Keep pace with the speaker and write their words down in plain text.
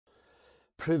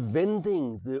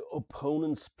preventing the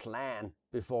opponent's plan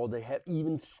before they have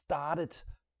even started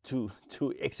to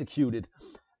execute it.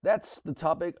 That's the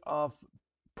topic of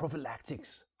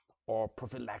prophylactics, or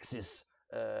prophylaxis,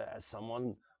 as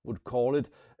someone would call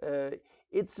it.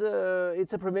 It's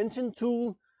a prevention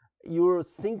tool. You're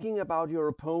thinking about your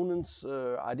opponent's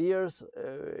ideas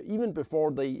even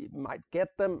before they might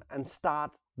get them, and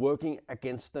start working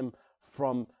against them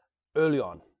from early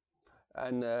on.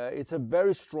 And it's a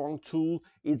very strong tool.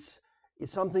 It's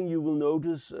something you will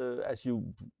notice as you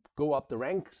go up the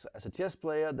ranks as a chess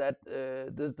player, that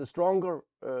the stronger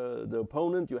the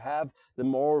opponent you have, the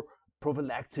more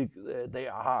prophylactic they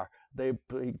are. They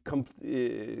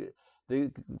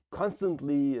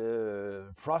constantly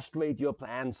frustrate your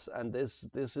plans, and this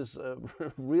is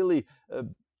really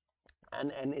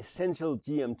an essential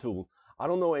GM tool. I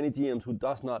don't know any GMs who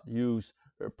does not use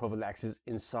prophylaxis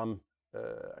in some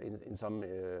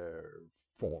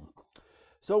form.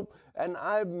 So, and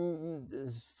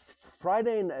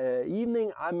Friday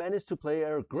evening I managed to play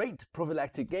a great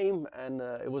prophylactic game, and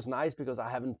it was nice because I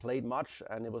haven't played much,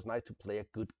 and it was nice to play a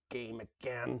good game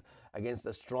again against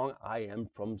a strong IM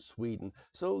from Sweden.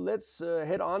 So let's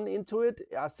head on into it.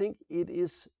 I think it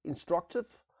is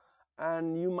instructive,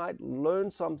 and you might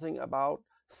learn something about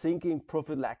thinking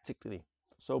prophylactically.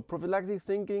 So prophylactic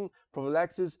thinking,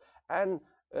 prophylaxis, and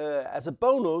as a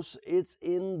bonus, it's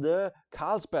in the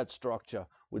Carlsbad structure,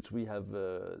 which we have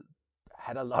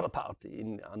had a lot about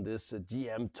on this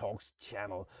GM Talks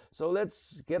channel. So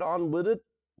let's get on with it.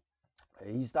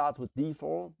 He starts with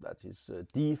d4. That's his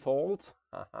default.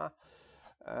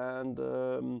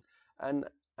 and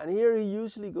here he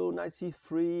usually go knight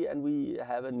c3, and we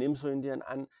have a Nimzo Indian.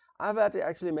 And I've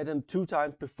actually met him 2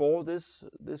 times before this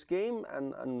game,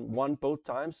 and won both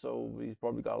times. So he's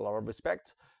probably got a lot of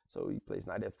respect. So he plays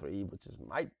knight f3, which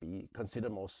might be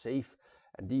considered more safe,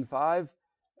 and d5,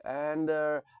 and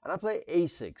I play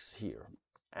a6 here.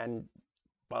 And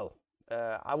well,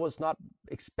 I was not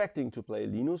expecting to play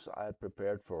Linus. I had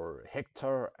prepared for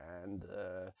Hector and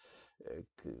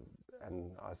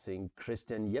I think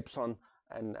Christian Jeppsson,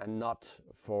 and not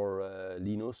for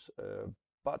Linus.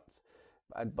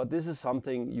 But this is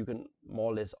something you can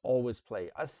more or less always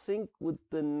play. I think with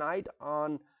the knight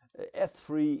on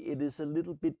f3, it is a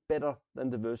little bit better than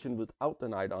the version without the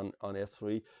knight on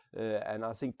f3, and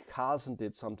I think Carlsen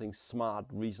did something smart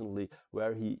recently,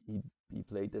 where he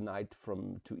played the knight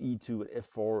to e2 and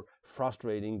f4,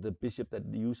 frustrating the bishop that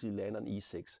usually land on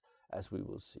e6, as we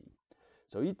will see.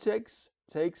 So he takes,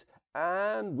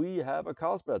 and we have a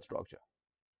Carlsbad structure.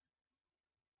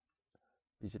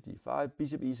 Bishop d5,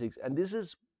 bishop e6, and this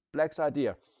is black's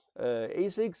idea.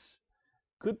 A6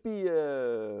 could be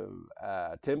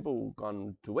a tempo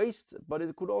gone to waste, but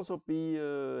it could also be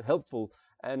helpful.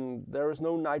 And there is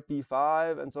no knight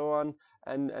b5 and so on.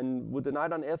 And with the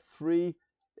knight on f3,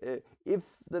 if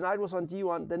the knight was on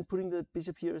d1, then putting the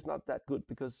bishop here is not that good,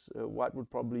 because white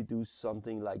would probably do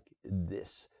something like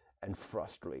this and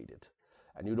frustrate it.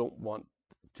 And you don't want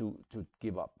to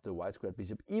give up the white squared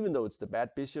bishop. Even though it's the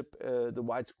bad bishop, the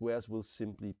white squares will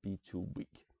simply be too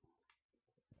weak.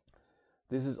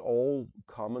 This is all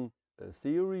common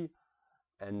theory.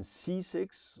 And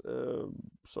c6,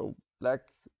 so black,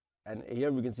 and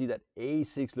here we can see that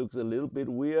a6 looks a little bit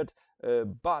weird,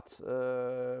 but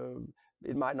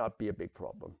it might not be a big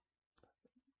problem.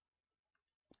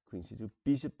 Queen c2,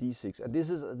 bishop d6, and this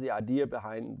is the idea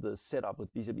behind the setup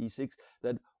with bishop e6,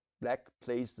 that black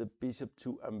plays the bishop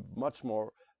to a much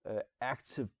more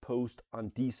active post on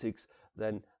d6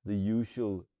 than the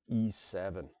usual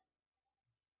e7.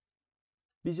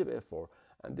 Bishop f4,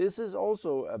 and this is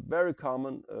also a very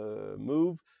common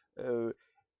move.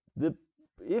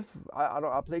 If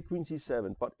I play queen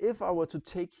c7, but if I were to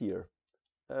take here,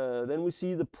 then we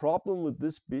see the problem with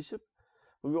this bishop.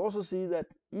 But we also see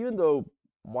that even though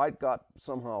white got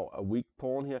somehow a weak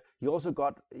pawn here, he also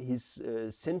got his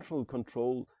central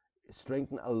control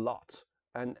strengthened a lot,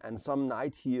 and some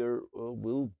knight here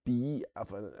will be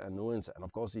of an annoyance. And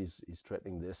of course he's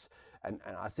threatening this, and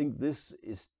I think this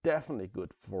is definitely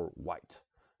good for white.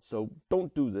 So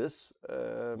don't do this.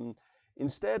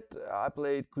 Instead, I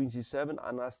played queen c7,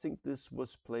 and I think this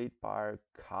was played by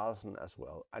Carlsen as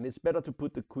well. And it's better to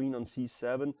put the queen on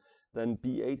c7 than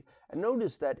b8. And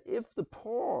notice that if the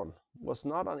pawn was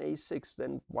not on a6,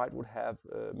 then white would have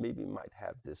might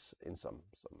have this in some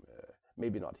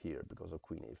maybe not here because of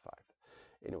queen a5.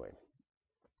 Anyway,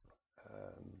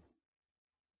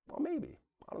 or maybe,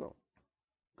 I don't know,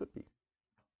 could be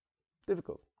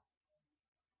difficult.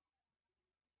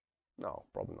 No,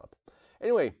 probably not.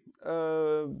 Anyway,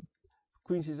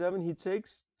 queen c7, he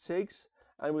takes,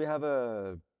 and we have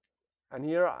a And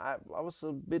here I was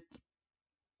a bit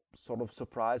sort of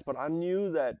surprised, but I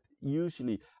knew that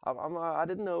usually I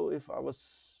didn't know if I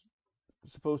was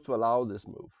supposed to allow this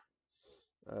move.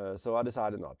 So I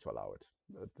decided not to allow it.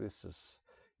 This is,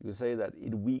 you can say that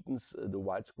it weakens the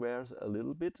white squares a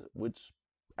little bit, which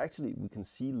actually we can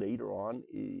see later on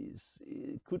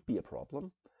it could be a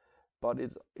problem. But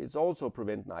it's also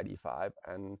prevent knight e5,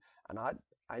 and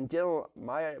in general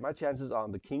my chances are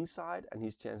on the king side and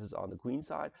his chances are on the queen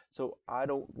side, so I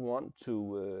don't want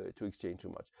to exchange too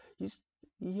much. He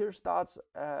here starts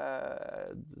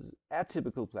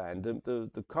atypical plan.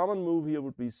 The common move here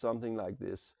would be something like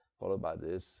this, followed by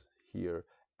this here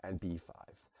and b5.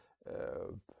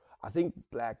 I think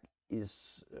black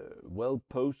is well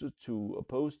posted to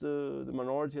oppose the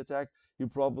minority attack. You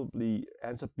probably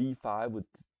answer b5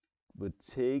 with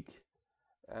take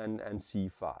and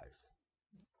c5,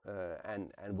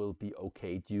 and will be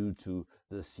okay due to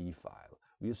the c file.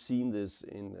 We've seen this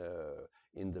in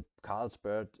the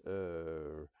Carlsbad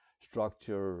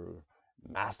Structure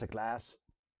Masterclass,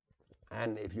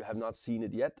 and if you have not seen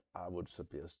it yet, I would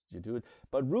suggest you do it.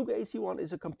 But rook ac1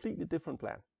 is a completely different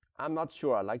plan. I'm not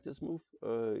sure I like this move.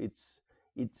 It's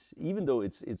even though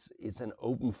it's an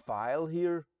open file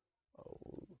here.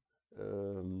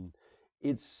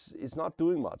 It's not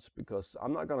doing much because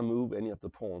I'm not going to move any of the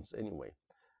pawns anyway.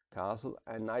 Castle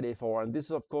and knight a4, and this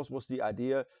of course was the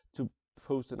idea, to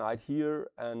post a knight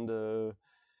here, and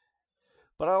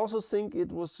but I also think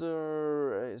it was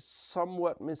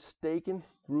somewhat mistaken.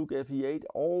 Rook fe8,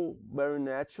 all very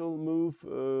natural move.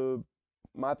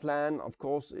 My plan, of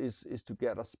course, is to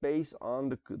get a space on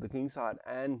the king side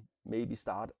and maybe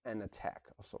start an attack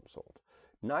of some sort.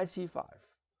 Knight c5.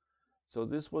 So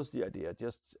this was the idea,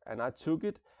 and I took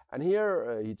it. And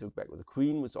here he took back with the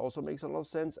queen, which also makes a lot of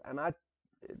sense. And I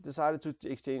decided to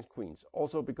exchange queens,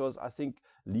 also because I think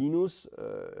Linus,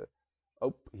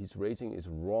 oh, his rating is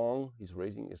wrong. His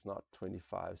rating is not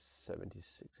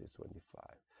 2576, it's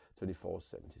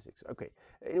 2476. Okay.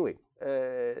 Anyway,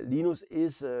 Linus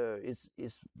is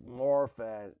more of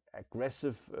an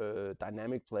aggressive,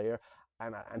 dynamic player,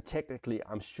 and technically,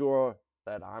 I'm sure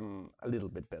that I'm a little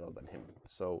bit better than him.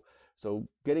 So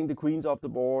getting the queens off the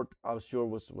board, I was sure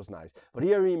was nice. But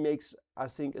here he makes, I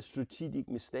think, a strategic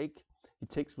mistake. He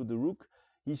takes with the rook.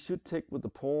 He should take with the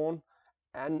pawn,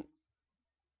 and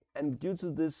due to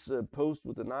this post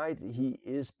with the knight, he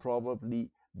is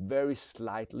probably very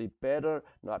slightly better,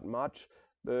 not much.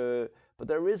 But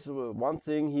there is one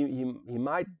thing, he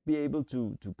might be able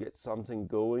to get something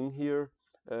going here.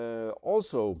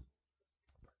 Also,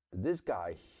 this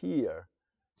guy here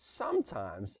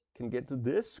sometimes can get to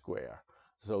this square.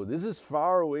 So this is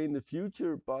far away in the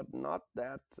future, but not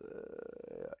that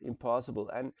impossible.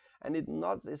 And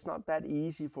it's not that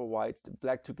easy for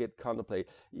black to get counterplay.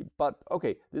 But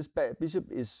okay, this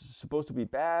bishop is supposed to be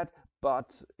bad,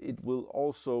 but it will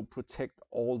also protect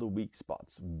all the weak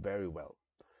spots very well.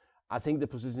 I think the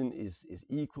position is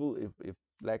equal. If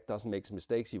black doesn't make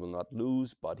mistakes, he will not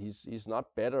lose, but he's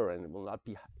not better, and it will not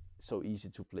be so easy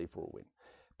to play for a win.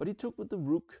 But he took with the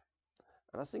rook,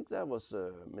 and I think that was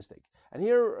a mistake. And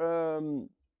here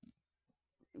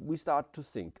we start to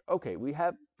think, okay, we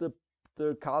have the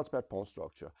Carlsbad pawn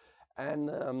structure,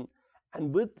 and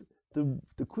with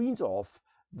the queens off,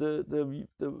 the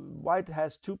white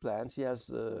has two plans. He has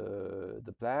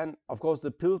the plan, of course,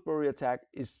 the Pillsbury attack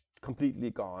is completely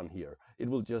gone here. It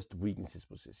will just weaken his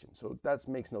position, so that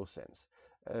makes no sense.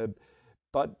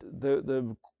 But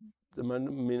the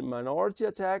minority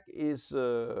attack is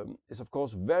of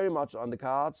course very much on the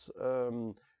cards.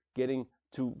 Getting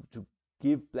to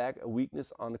give black a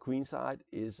weakness on the queen side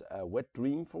is a wet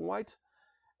dream for white.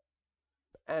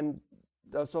 And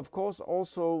there's of course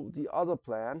also the other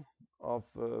plan of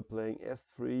playing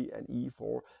f3 and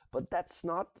e4, but that's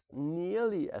not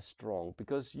nearly as strong,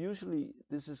 because usually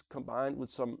this is combined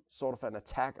with some sort of an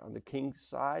attack on the king's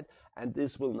side, and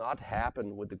this will not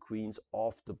happen with the queens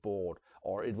off the board,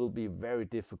 or it will be very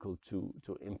difficult to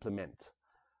implement.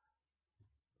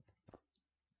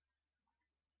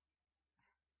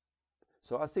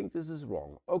 So I think this is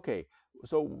wrong. Okay,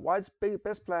 so white's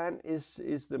best plan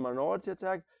is the minority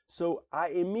attack, so I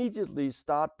immediately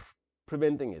start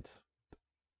preventing it.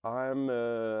 I'm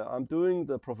doing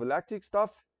the prophylactic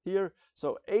stuff here.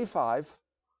 So a5,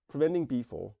 preventing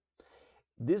b4.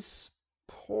 This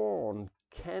pawn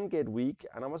can get weak,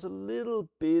 and I was a little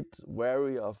bit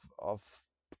wary of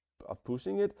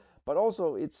pushing it, but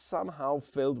also it somehow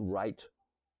felt right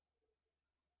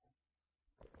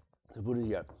to put it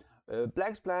here.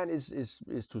 Black's plan is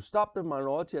to stop the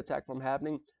minority attack from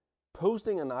happening,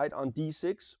 posting a knight on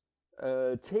d6.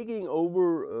 taking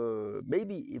over,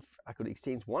 maybe if I could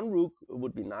exchange one rook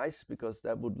would be nice, because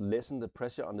that would lessen the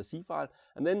pressure on the c-file,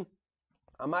 and then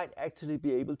I might actually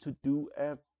be able to do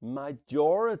a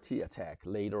majority attack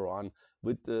later on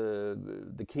with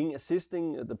the king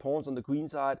assisting the pawns on the queen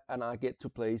side, and I get to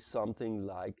play something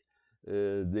like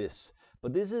this.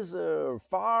 But this is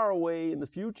far away in the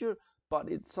future, but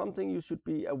it's something you should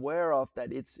be aware of,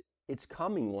 that it's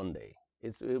coming one day.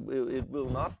 It will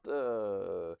not.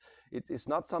 It's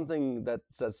not something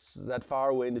that's that far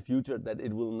away in the future that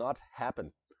it will not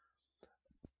happen.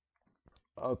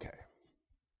 Okay,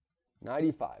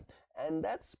 95, and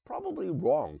that's probably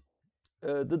wrong.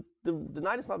 The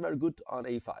knight is not very good on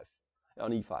a5,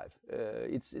 on e5.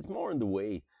 It's more in the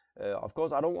way. Of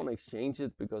course, I don't want to exchange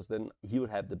it, because then he would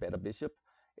have the better bishop.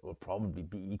 It will probably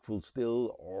be equal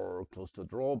still or close to a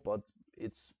draw, but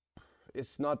it's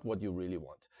not what you really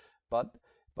want.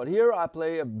 But here I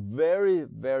play a very,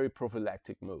 very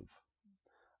prophylactic move.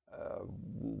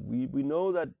 We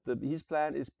know that his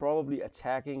plan is probably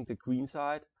attacking the queen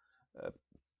side.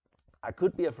 I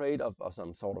could be afraid of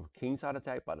some sort of king side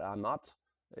attack, but I'm not.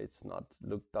 It's not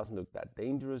doesn't look that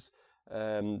dangerous.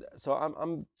 So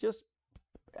I'm just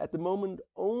at the moment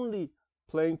only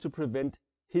playing to prevent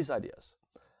his ideas.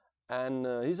 And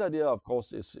his idea, of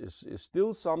course, is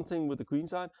still something with the queen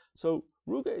side. So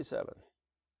rook a7.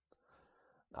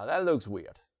 Now that looks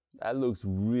weird. That looks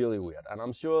really weird. And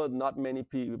I'm sure not many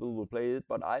people will play it,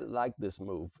 but I like this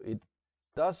move. It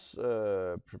does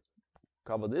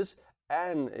cover this,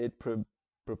 and it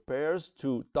prepares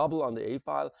to double on the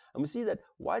a-file. And we see that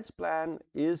white's plan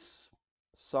is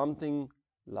something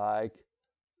like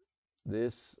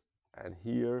this, and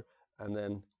here, and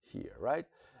then here, right?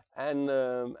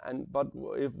 But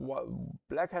if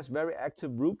black has very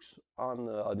active rooks on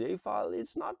the a-file,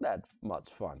 it's not that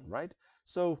much fun, right?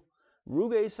 So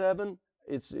rook a7,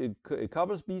 it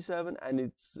covers b7, and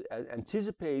it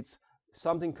anticipates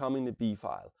something coming to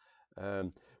b-file.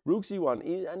 Rook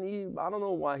c1, I don't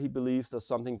know why he believes there's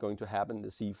something going to happen in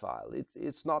the c-file.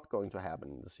 It's not going to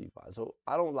happen in the c-file, so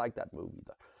I don't like that move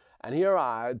either. And here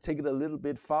I take it a little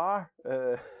bit far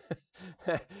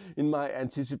in my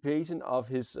anticipation of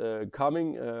his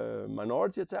coming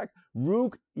minority attack.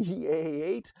 Rook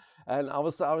e8, and I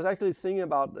was actually thinking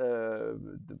about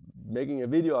making a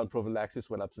video on prophylaxis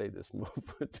when I played this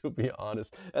move. To be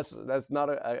honest, that's not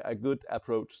a good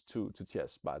approach to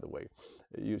chess, by the way.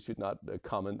 You should not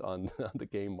comment on the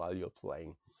game while you're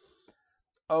playing.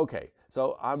 Okay,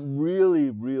 so I'm really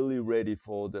ready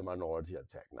for the minority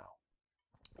attack now.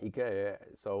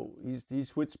 So he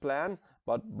switched plan,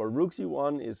 but rook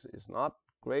c1 is not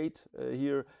great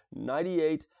here. Knight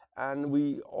e8, and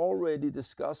we already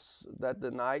discussed that the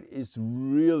knight is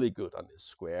really good on this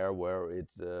square, where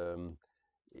it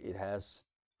has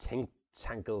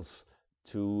tangles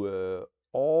to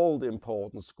all the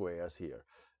important squares here.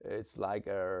 It's like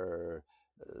the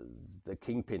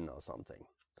kingpin or something.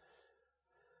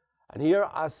 And here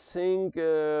I think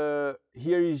here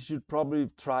you should probably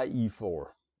try e4.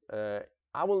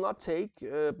 I will not take,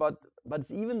 but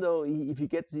even though if you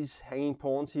get these hanging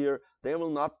pawns here, they will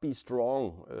not be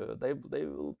strong. They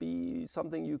will be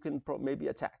something you can maybe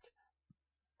attack.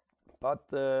 But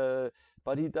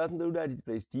he doesn't do that. He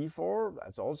plays d4.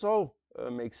 That's also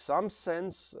makes some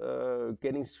sense,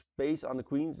 getting space on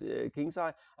the king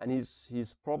side, and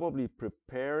he's probably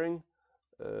preparing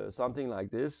something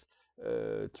like this,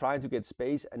 trying to get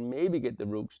space and maybe get the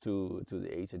rooks to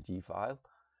the h and g file.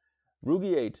 Rook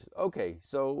e8. Okay,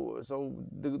 so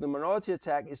the minority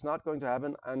attack is not going to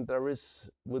happen, and there is,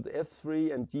 with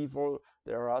f3 and d4,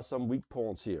 there are some weak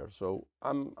pawns here. So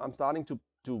I'm starting to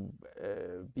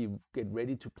get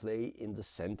ready to play in the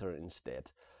center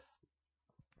instead.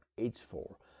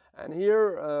 h4, and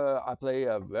here I play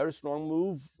a very strong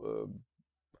move.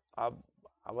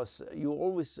 You're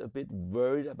always a bit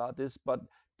worried about this, but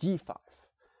d5.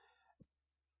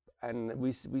 And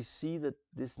we see that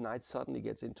this knight suddenly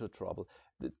gets into trouble.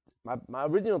 My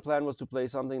original plan was to play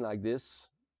something like this,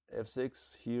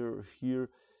 f6 here,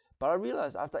 but I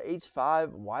realized after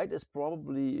h5, white is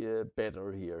probably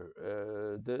better here.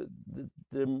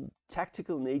 The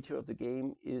tactical nature of the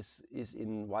game is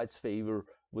in white's favor,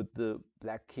 with the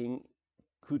black king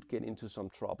could get into some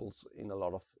troubles in a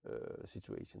lot of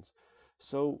situations.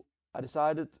 So I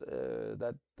decided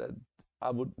that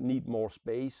I would need more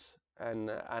space.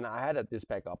 And I had this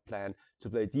backup plan to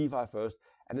play d5 first.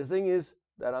 And the thing is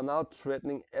that I'm now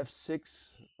threatening f6.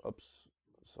 Oops,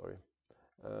 sorry.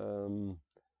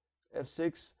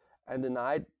 f6, and the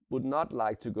knight would not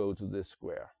like to go to this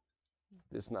square.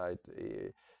 This knight.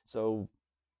 So,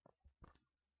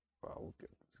 well,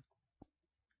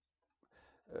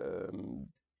 um,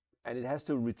 and it has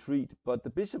to retreat, but the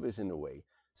bishop is in the way.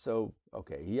 So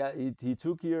okay, he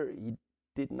took here. He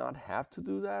did not have to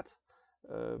do that.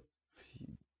 Uh,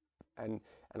 and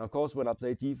and of course, when I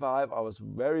played d5, I was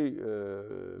very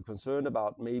concerned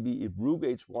about maybe if rook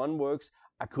h1 works.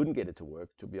 I couldn't get it to work,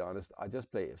 to be honest. I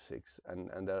just play f6,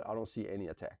 and I don't see any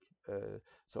attack.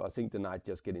 So I think the knight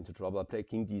just get into trouble. I play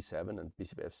king d7 and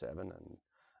bishop f7, and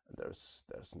there's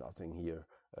nothing here.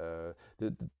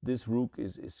 This rook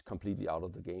is completely out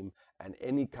of the game, and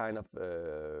any kind of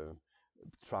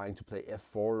trying to play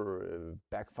f4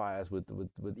 backfires with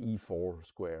e4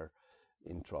 square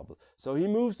in trouble. So he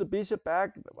moves the bishop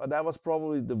back. That was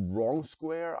probably the wrong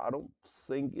square. I don't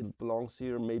think it belongs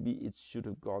here. Maybe it should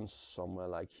have gone somewhere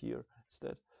like here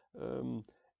instead.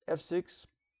 f6,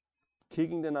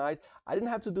 kicking the knight. I didn't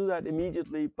have to do that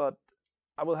immediately, but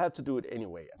I will have to do it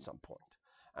anyway at some point.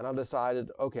 And I decided,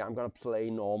 okay, I'm going to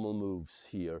play normal moves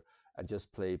here and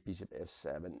just play bishop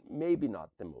f7. Maybe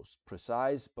not the most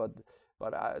precise, but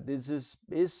this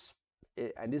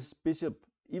bishop,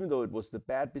 even though it was the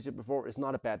bad bishop before, it's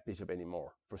not a bad bishop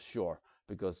anymore, for sure,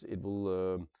 because it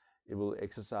will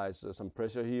exercise some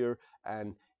pressure here,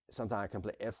 and sometimes I can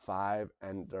play f5,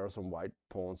 and there are some white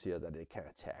pawns here that it can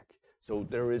attack. So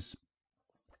there is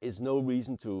no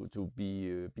reason to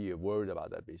be worried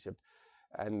about that bishop.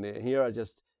 And here I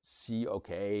just see,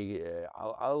 okay,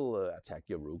 I'll attack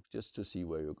your rook just to see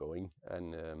where you're going,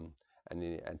 and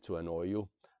to annoy you.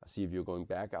 I see if you're going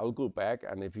back. I'll go back,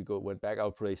 and if you went back,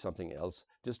 I'll play something else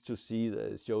just to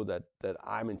show that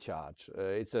I'm in charge.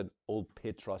 It's an old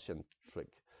Petrosian trick.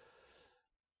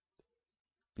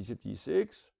 Bishop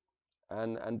d6,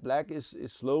 and black is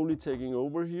slowly taking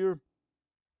over here.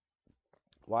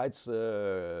 White's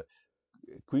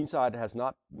queen side has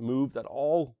not moved at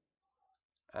all,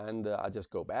 and I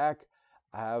just go back.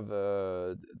 I have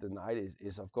the knight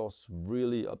is of course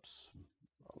really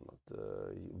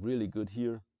really good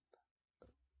here,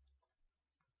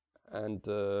 and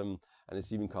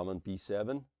it's even come on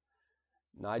b7,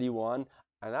 knight e1,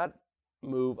 and that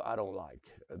move I don't like.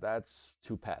 That's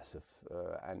too passive,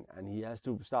 and he has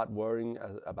to start worrying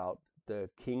about the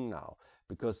king now,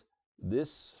 because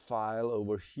this file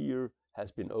over here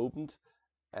has been opened,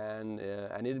 and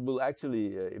it will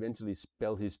actually eventually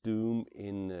spell his doom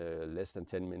in less than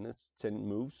 10 minutes, 10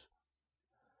 moves.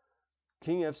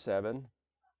 King f7,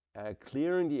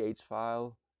 clearing the h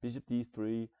file, bishop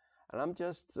d3, and I'm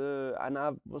just and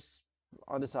I was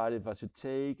undecided if I should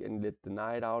take and let the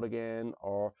knight out again,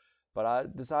 but I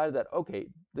decided that okay,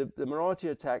 the minority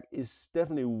attack is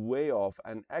definitely way off,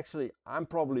 and actually I'm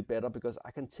probably better because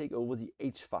I can take over the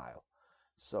h file.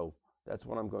 So that's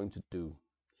what I'm going to do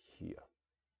here.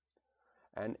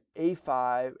 And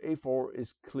a5, a4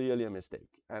 is clearly a mistake,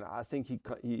 and I think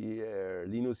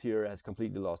Linus here has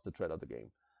completely lost the thread of the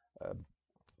game,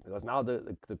 because now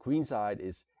the queen side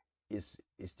is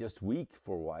just weak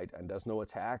for white, and there's no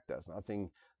attack, there's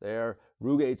nothing there.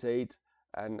 Rook h8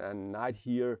 and knight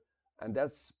here, and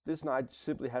this knight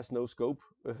simply has no scope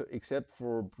except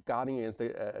for guarding against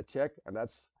a check, and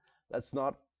that's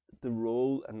not the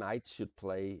role a knight should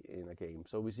play in a game.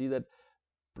 So we see that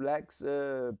black's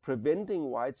preventing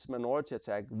white's minority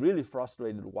attack really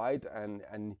frustrated white,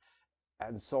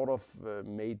 and sort of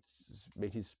made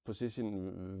his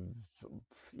position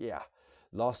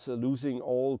losing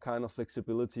all kind of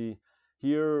flexibility.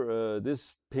 Here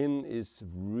this pin is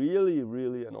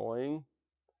really annoying.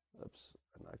 Oops,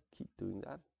 and I keep doing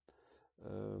that.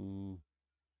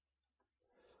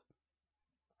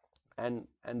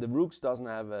 And the rooks doesn't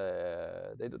have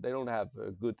they don't have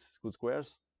good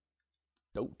squares.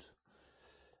 Don't.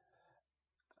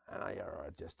 And I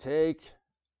just take,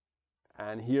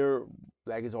 and here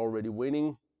black is already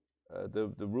winning.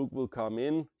 The rook will come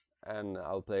in, and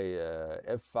I'll play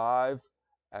f5,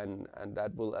 and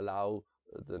that will allow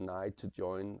the knight to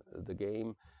join the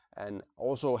game, and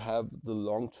also have the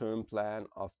long-term plan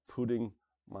of putting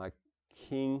my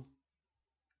king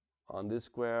on this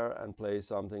square and play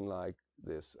something like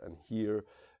this, and here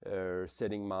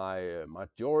setting my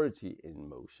majority in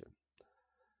motion.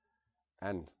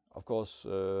 And of course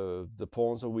the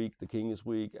pawns are weak, the king is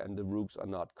weak, and the rooks are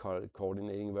not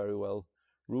coordinating very well.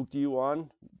 Rook d1,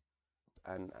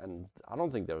 and I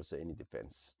don't think there's any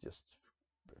defense, just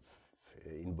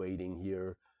invading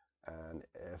here, and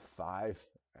f5,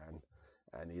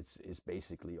 and it's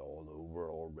basically all over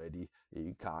already.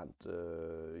 You can't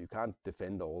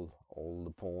defend all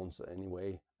the pawns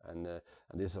anyway, and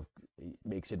this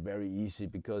makes it very easy,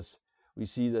 because we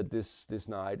see that this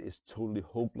knight is totally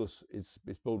hopeless. It's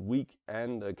both weak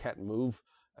and can't move,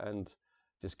 and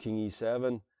just king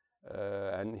e7,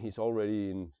 and he's already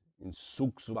in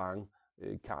zugzwang.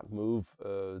 It can't move.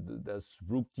 There's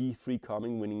rook d3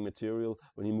 coming, winning material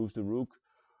when he moves the rook,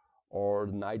 or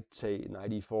knight, say,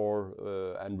 knight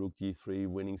e4 and rook d3,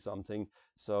 winning something.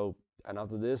 So, and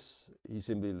after this, he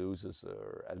simply loses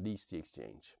at least the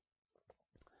exchange.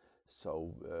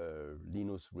 So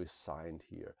Linus resigned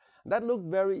here. And that looked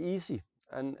very easy.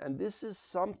 And this is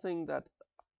something that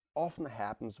often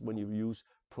happens when you use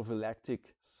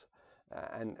prophylactics,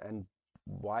 and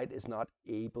white is not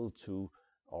able to,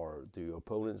 or the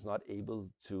opponent is not able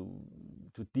to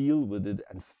deal with it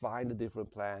and find a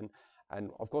different plan. And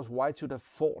of course, white should have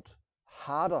fought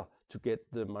harder to get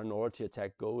the minority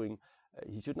attack going.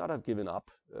 He should not have given up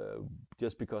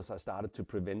just because I started to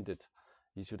prevent it.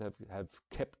 He should have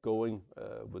kept going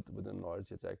with the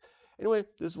minority attack. Anyway,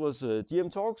 this was GM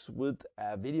Talks with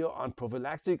a video on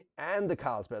prophylactic and the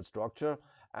Carlsbad structure,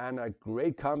 and a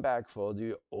great comeback for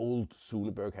the old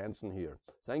Sune Berg Hansen here.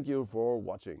 Thank you for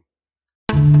watching.